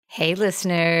Hey,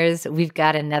 listeners, we've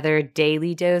got another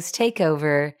Daily Dose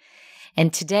takeover.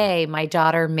 And today, my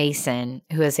daughter Mason,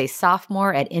 who is a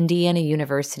sophomore at Indiana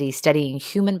University studying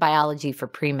human biology for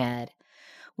pre-med,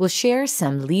 will share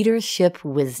some leadership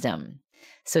wisdom.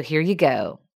 So here you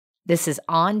go. This is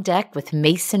On Deck with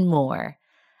Mason Moore,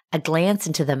 a glance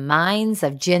into the minds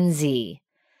of Gen Z,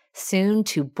 soon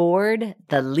to board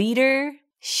the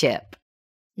leadership.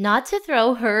 Not to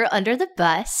throw her under the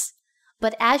bus,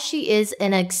 but as she is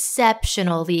an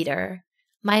exceptional leader,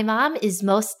 my mom is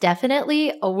most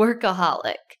definitely a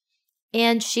workaholic,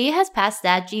 and she has passed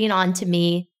that gene on to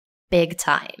me big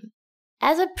time.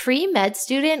 As a pre-med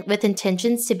student with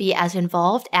intentions to be as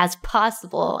involved as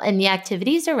possible in the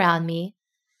activities around me,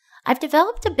 I've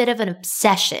developed a bit of an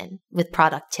obsession with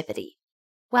productivity.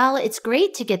 While it's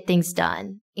great to get things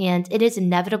done, and it is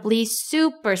inevitably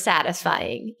super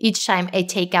satisfying each time I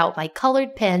take out my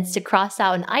colored pens to cross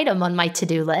out an item on my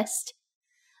to-do list,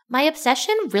 my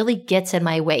obsession really gets in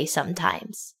my way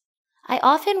sometimes. I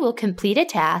often will complete a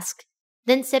task,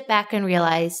 then sit back and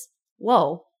realize,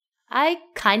 whoa, I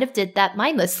kind of did that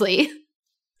mindlessly.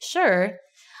 Sure,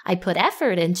 I put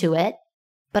effort into it,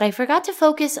 but I forgot to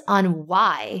focus on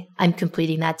why I'm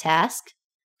completing that task,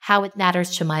 how it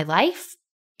matters to my life,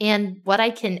 and what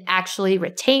I can actually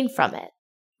retain from it.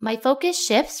 My focus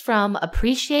shifts from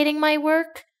appreciating my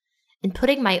work and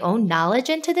putting my own knowledge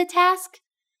into the task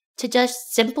to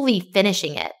just simply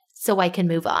finishing it so I can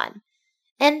move on.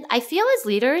 And I feel as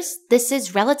leaders, this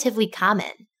is relatively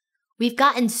common. We've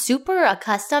gotten super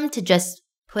accustomed to just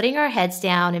putting our heads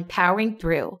down and powering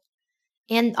through.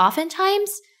 And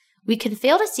oftentimes, we can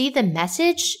fail to see the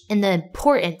message and the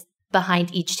importance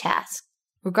behind each task,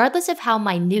 regardless of how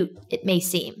minute it may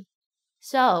seem.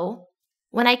 So,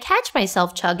 when I catch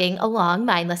myself chugging along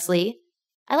mindlessly,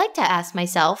 I like to ask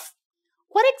myself,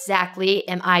 what exactly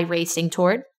am I racing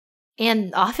toward?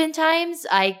 And oftentimes,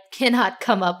 I cannot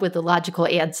come up with a logical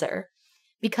answer,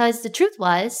 because the truth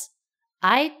was,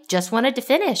 I just wanted to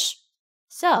finish.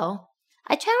 So,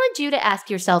 I challenge you to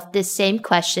ask yourself this same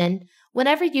question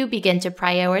whenever you begin to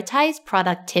prioritize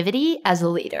productivity as a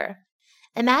leader.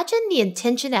 Imagine the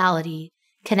intentionality,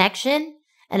 connection,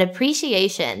 and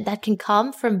appreciation that can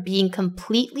come from being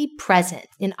completely present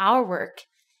in our work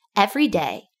every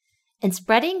day and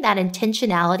spreading that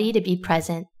intentionality to be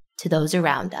present to those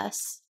around us.